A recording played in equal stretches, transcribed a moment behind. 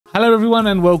everyone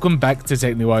and welcome back to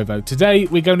TechNuovo. Today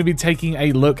we're going to be taking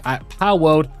a look at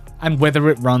Palworld and whether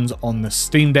it runs on the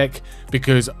Steam Deck,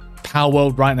 because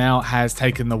Palworld right now has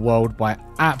taken the world by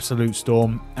absolute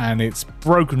storm and it's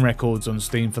broken records on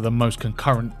Steam for the most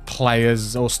concurrent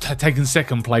players, or taken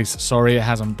second place. Sorry, it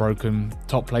hasn't broken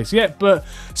top place yet, but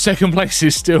second place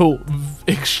is still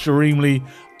extremely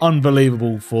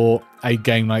unbelievable for a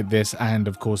game like this, and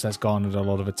of course that's garnered a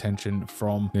lot of attention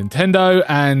from Nintendo,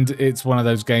 and it's one of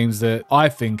those games that I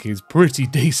think is pretty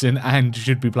decent and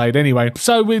should be played anyway.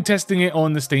 So we're testing it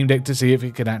on the Steam Deck to see if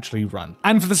it can actually run.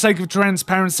 And for the sake of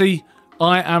transparency,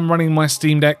 I am running my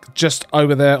Steam Deck just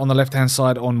over there on the left hand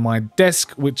side on my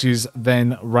desk, which is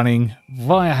then running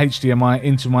via HDMI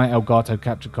into my Elgato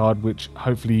capture card, which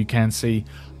hopefully you can see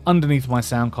underneath my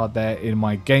sound card there in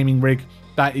my gaming rig.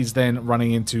 That is then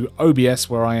running into OBS,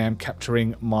 where I am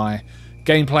capturing my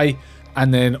gameplay,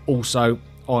 and then also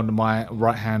on my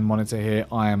right hand monitor here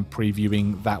I am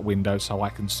previewing that window so I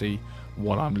can see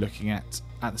what I'm looking at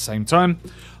the same time.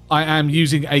 I am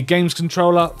using a games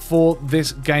controller for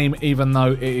this game, even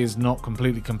though it is not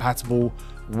completely compatible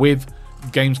with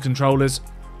games controllers,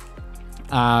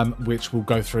 which we'll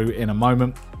go through in a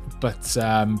moment. But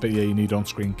yeah, you need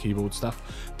on-screen keyboard stuff.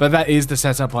 But that is the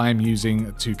setup I am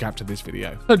using to capture this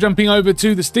video. So jumping over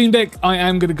to the Steam Deck, I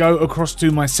am going to go across to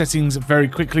my settings very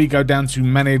quickly, go down to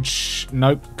manage,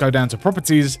 nope, go down to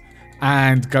properties,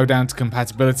 and go down to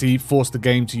compatibility, force the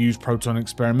game to use Proton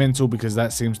Experimental, because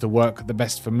that seems to work the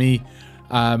best for me.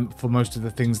 For most of the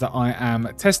things that I am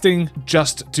testing.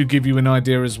 Just to give you an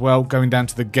idea as well, going down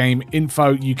to the game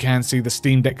info, you can see the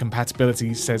Steam Deck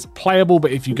compatibility says playable,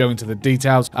 but if you go into the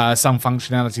details, some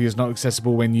functionality is not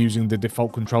accessible when using the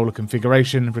default controller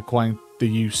configuration, requiring the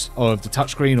use of the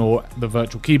touchscreen or the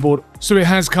virtual keyboard. So it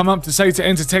has come up to say to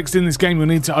enter text in this game, you'll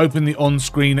need to open the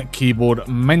on-screen keyboard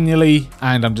manually,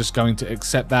 and I'm just going to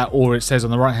accept that. Or it says on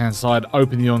the right hand side,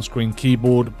 open the on-screen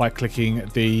keyboard by clicking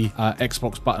the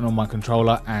Xbox button on my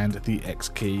controller and the X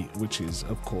key, which is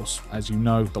of course, as you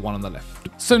know, the one on the left.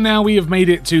 So now we have made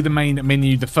it to the main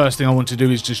menu. The first thing I want to do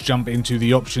is just jump into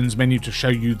the options menu to show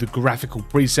you the graphical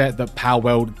preset that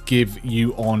Palworld give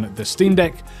you on the Steam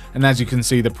Deck. And as you can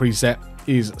see, the preset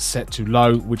is set to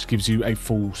low, which gives you a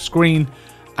full screen,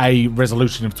 a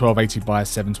resolution of 1280 by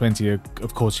 720.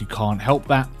 Of course, you can't help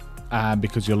that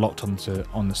because you're locked on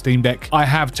the Steam Deck. I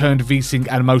have turned VSync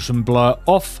and motion blur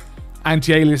off.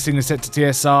 Anti-aliasing is set to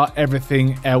TSR.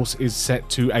 Everything else is set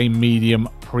to a medium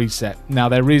preset. Now,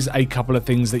 there is a couple of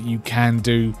things that you can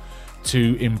do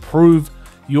to improve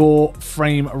your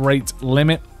frame rate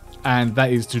limit, and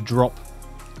that is to drop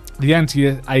the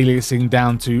anti-aliasing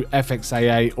down to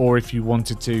FXAA, or if you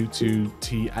wanted to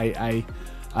TAA.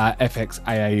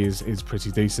 FXAA is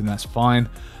pretty decent, that's fine.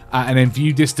 And then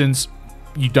view distance,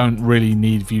 you don't really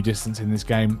need view distance in this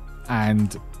game,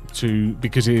 and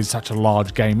because it is such a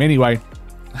large game anyway,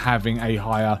 having a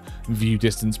higher view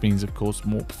distance means of course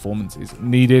more performance is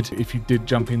needed. If you did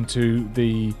jump into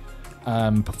the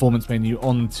performance menu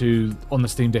on the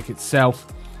Steam Deck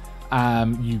itself,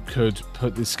 you could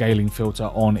put the scaling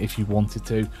filter on if you wanted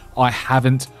to. I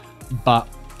haven't, but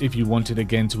if you wanted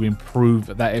again to improve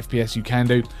that FPS, you can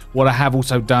do. What I have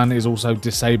also done is also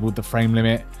disabled the frame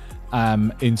limit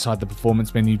inside the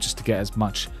performance menu, just to get as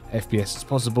much FPS as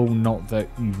possible. Not that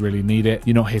you really need it.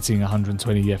 You're not hitting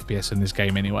 120 FPS in this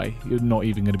game anyway. You're not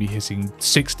even going to be hitting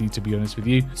 60, to be honest with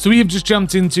you. So we have just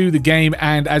jumped into the game,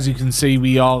 and as you can see,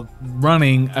 we are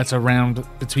running at around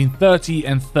between 30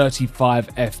 and 35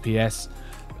 FPS,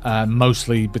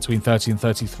 mostly between 30 and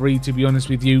 33, to be honest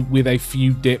with you, with a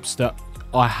few dips that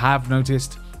I have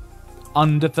noticed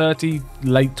under 30,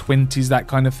 late 20s, that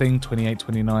kind of thing, 28,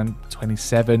 29,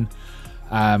 27,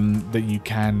 that you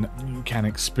can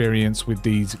experience with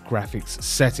these graphics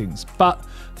settings. But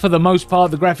for the most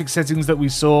part, the graphics settings that we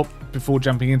saw before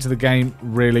jumping into the game,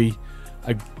 really,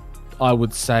 I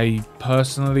would say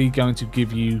personally going to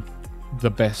give you the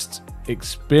best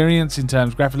experience in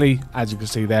terms graphically. As you can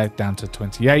see there, down to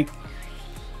 28.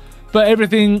 But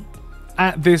everything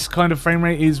at this kind of frame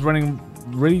rate is running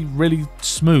really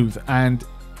smooth, and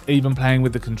even playing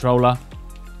with the controller,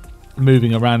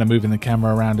 moving around and moving the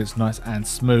camera around, it's nice and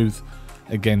smooth.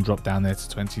 Again, drop down there to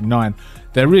 29.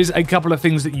 There is a couple of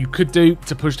things that you could do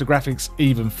to push the graphics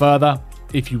even further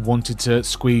if you wanted to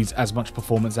squeeze as much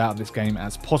performance out of this game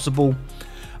as possible.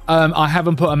 I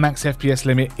haven't put a max FPS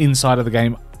limit inside of the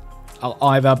game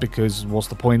either, because what's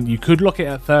the point? You could lock it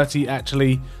at 30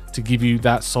 actually to give you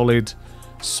that solid,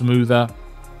 smoother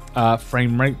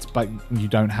frame rate, but you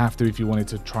don't have to if you wanted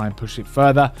to try and push it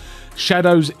further.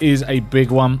 Shadows is a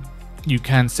big one. You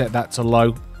can set that to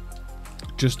low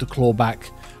just to claw back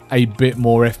a bit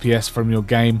more FPS from your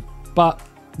game. but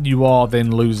you are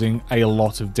then losing a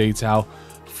lot of detail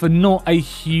for not a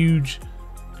huge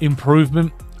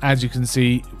improvement. As you can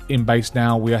see in base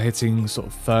now, we are hitting sort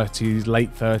of 30s,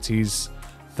 late 30s,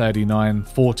 39,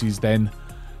 40s then.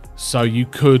 So you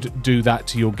could do that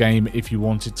to your game if you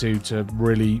wanted to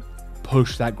really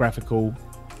push that graphical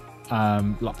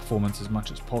like performance as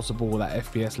much as possible, that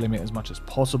FPS limit as much as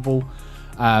possible.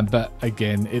 But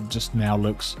again, it just now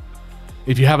looks,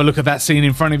 if you have a look at that scene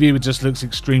in front of you, it just looks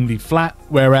extremely flat.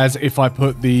 Whereas if I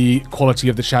put the quality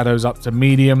of the shadows up to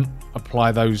medium,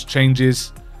 apply those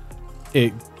changes,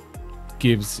 it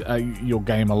gives your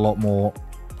game a lot more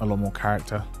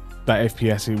character. That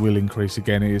FPS, it will increase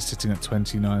again. It is sitting at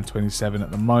 29, 27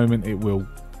 at the moment. It will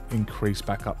increase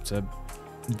back up to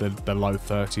the low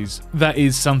 30s. That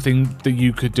is something that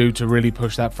you could do to really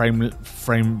push that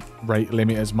frame rate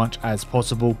limit as much as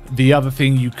possible. The other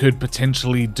thing you could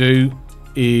potentially do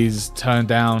is turn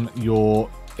down your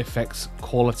effects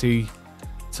quality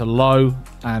to low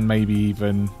and maybe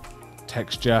even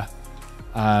texture.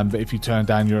 But if you turn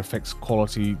down your effects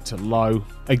quality to low,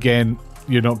 again,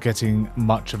 you're not getting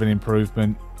much of an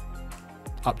improvement.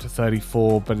 Up to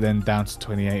 34, but then down to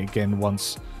 28 again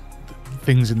once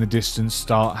things in the distance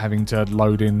start having to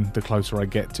load in the closer I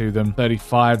get to them.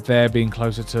 35 there, being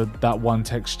closer to that one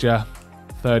texture.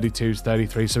 32 is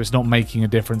 33, so it's not making a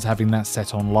difference having that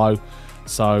set on low.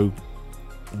 So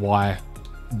why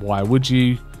would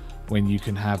you, when you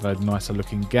can have a nicer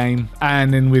looking game?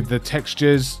 And then with the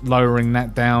textures, lowering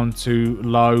that down to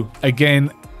low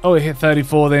again. Oh, it hit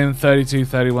 34 then, 32,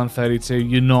 31, 32.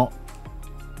 You're not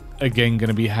again going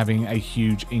to be having a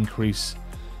huge increase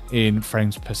in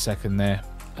frames per second there,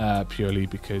 purely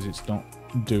because it's not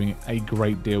doing a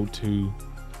great deal to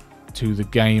the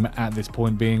game at this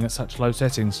point, being at such low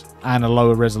settings and a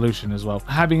lower resolution as well.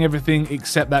 Having everything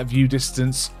except that view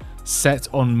distance set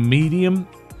on medium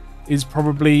is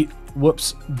probably,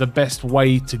 whoops, the best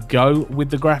way to go with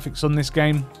the graphics on this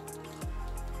game.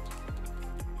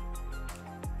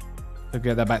 So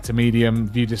get that back to medium,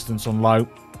 view distance on low,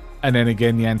 and then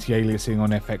again the anti-aliasing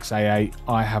on FXAA.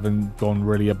 I haven't gone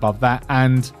really above that,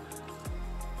 and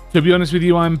to be honest with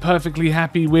you, I'm perfectly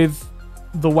happy with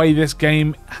the way this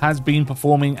game has been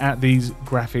performing at these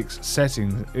graphics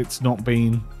settings. It's not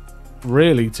been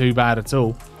really too bad at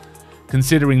all,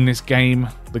 considering this game,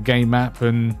 the game map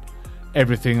and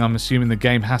everything I'm assuming the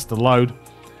game has to load,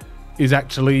 is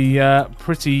actually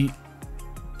pretty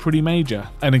major.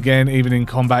 And again, even in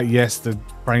combat, yes, the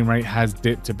frame rate has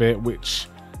dipped a bit, which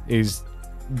is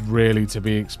really to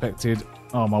be expected.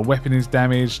 Oh, my weapon is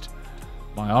damaged,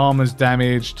 my armor's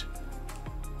damaged,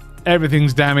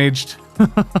 everything's damaged. There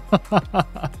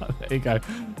you go.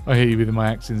 I'll hit you with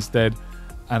my axe instead.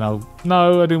 And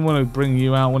no, I didn't want to bring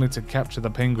you out, I wanted to capture the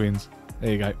penguins.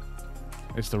 There you go.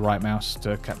 It's the right mouse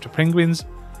to capture penguins.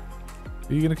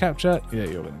 Are you going to capture? Yeah,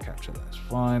 you're going to capture. That's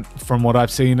fine. From what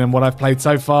I've seen and what I've played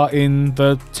so far in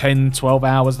the 10-12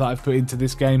 hours that I've put into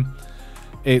this game,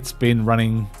 it's been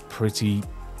running pretty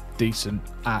decent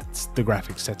at the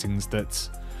graphics settings that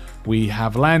we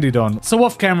have landed on. So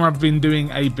off camera, I've been doing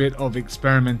a bit of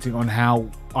experimenting on how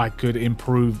I could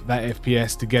improve that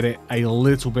FPS to get it a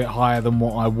little bit higher than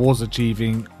what I was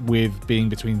achieving with being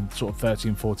between sort of 30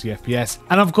 and 40 FPS.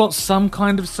 And I've got some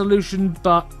kind of solution,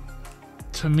 but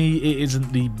to me, it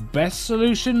isn't the best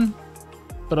solution,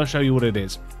 but I'll show you what it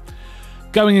is.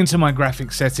 Going into my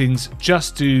graphics settings,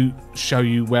 just to show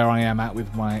you where I am at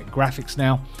with my graphics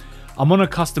now. I'm on a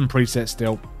custom preset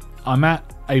still. I'm at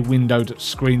a windowed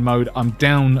screen mode. I'm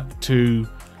down to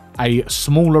a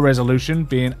smaller resolution,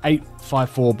 being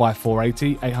 854 by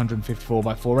 480, 854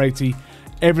 by 480.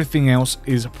 Everything else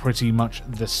is pretty much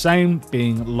the same,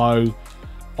 being low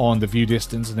on the view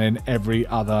distance, and then every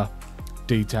other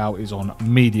detail is on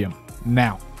medium.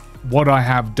 Now, what I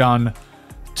have done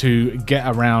to get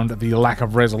around the lack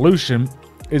of resolution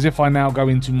is if I now go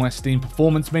into my Steam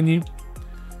Performance menu,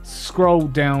 scroll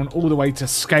down all the way to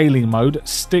scaling mode,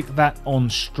 stick that on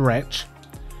stretch,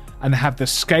 and have the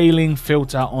scaling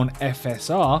filter on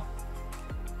FSR,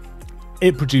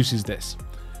 it produces this.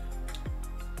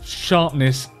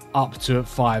 Sharpness up to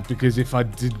 5, because if I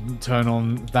didn't turn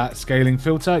on that scaling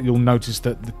filter, you'll notice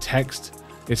that the text,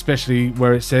 especially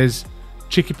where it says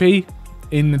Chickpea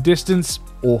in the distance,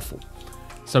 awful.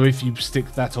 So if you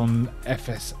stick that on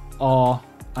FSR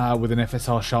with an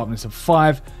FSR sharpness of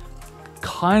 5,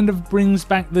 kind of brings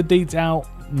back the detail,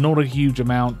 not a huge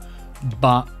amount,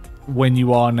 but when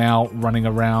you are now running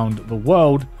around the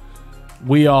world,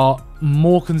 we are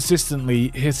more consistently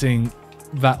hitting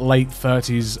that late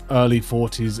 30s, early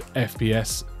 40s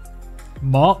FPS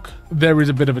mark. There is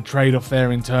a bit of a trade-off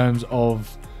there in terms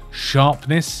of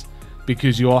sharpness,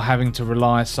 because you're having to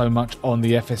rely so much on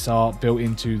the FSR built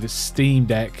into the Steam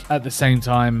Deck. At the same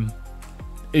time,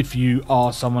 if you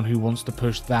are someone who wants to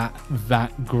push that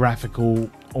graphical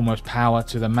almost power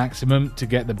to the maximum to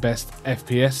get the best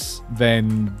FPS,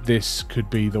 then this could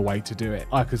be the way to do it.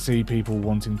 I could see people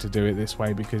wanting to do it this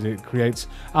way because it creates,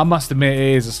 I must admit,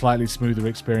 it is a slightly smoother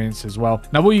experience as well.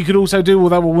 Now, what you could also do,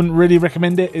 although I wouldn't really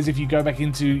recommend it, is if you go back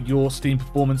into your Steam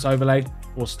Performance overlay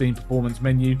or Steam Performance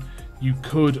menu, you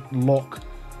could lock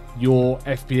your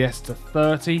FPS to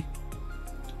 30.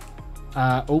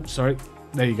 Oh, sorry.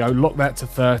 There you go. Lock that to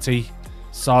 30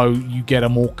 so you get a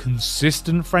more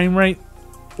consistent frame rate.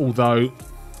 Although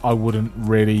I wouldn't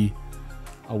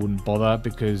bother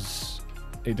because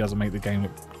it doesn't make the game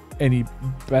look any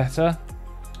better.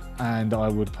 And I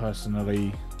would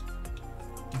personally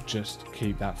just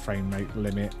keep that frame rate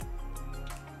limit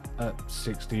at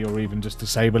 60 or even just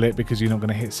disable it because you're not going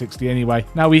to hit 60 anyway.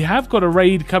 Now, we have got a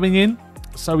raid coming in,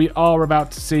 so we are about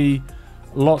to see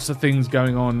lots of things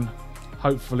going on.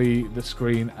 Hopefully the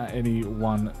screen at any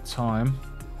one time.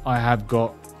 I have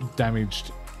got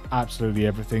damaged absolutely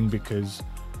everything because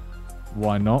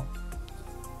why not?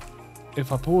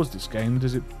 If I pause this game,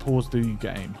 does it pause the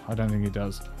game? I don't think it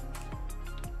does.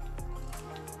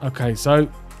 Okay, so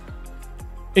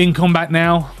in combat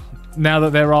now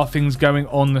that there are things going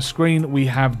on the screen, we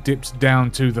have dipped down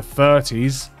to the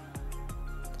 30s,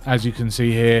 as you can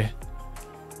see here,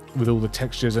 with all the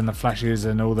textures and the flashes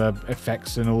and all the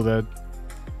effects and all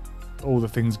the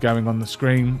things going on the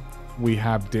screen. We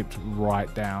have dipped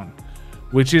right down,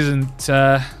 which isn't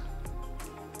too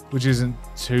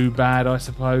bad, I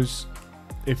suppose.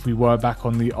 If we were back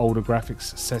on the older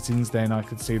graphics settings, then I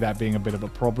could see that being a bit of a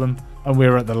problem. And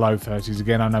we're at the low 30s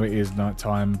again. I know it is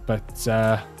nighttime, but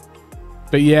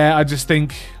yeah, I just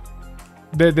think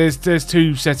there's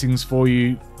two settings for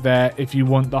you there. If you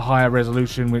want the higher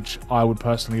resolution, which I would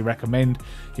personally recommend,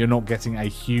 you're not getting a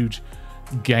huge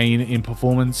gain in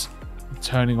performance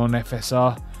turning on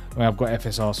FSR. Well, I've got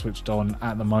FSR switched on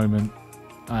at the moment,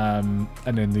 and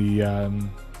then the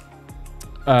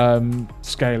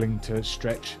scaling to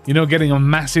stretch. You're not getting a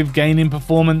massive gain in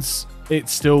performance.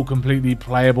 It's still completely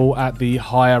playable at the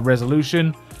higher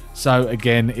resolution. So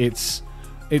again, it's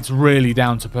really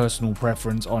down to personal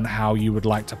preference on how you would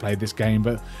like to play this game.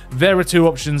 But there are two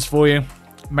options for you.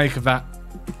 Make of that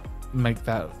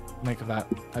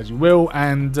as you will,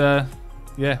 and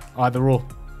yeah, either or,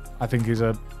 I think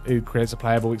it creates a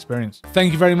playable experience.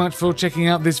 Thank you very much for checking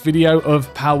out this video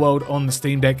of Palworld on the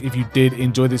Steam Deck. If you did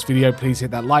enjoy this video, please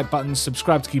hit that like button,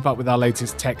 subscribe to keep up with our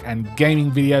latest tech and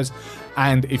gaming videos,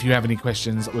 and if you have any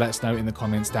questions, let us know in the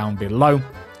comments down below.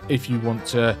 If you want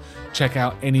to check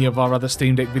out any of our other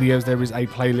Steam Deck videos, there is a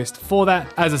playlist for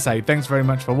that. As I say, thanks very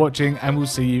much for watching, and we'll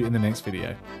see you in the next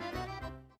video.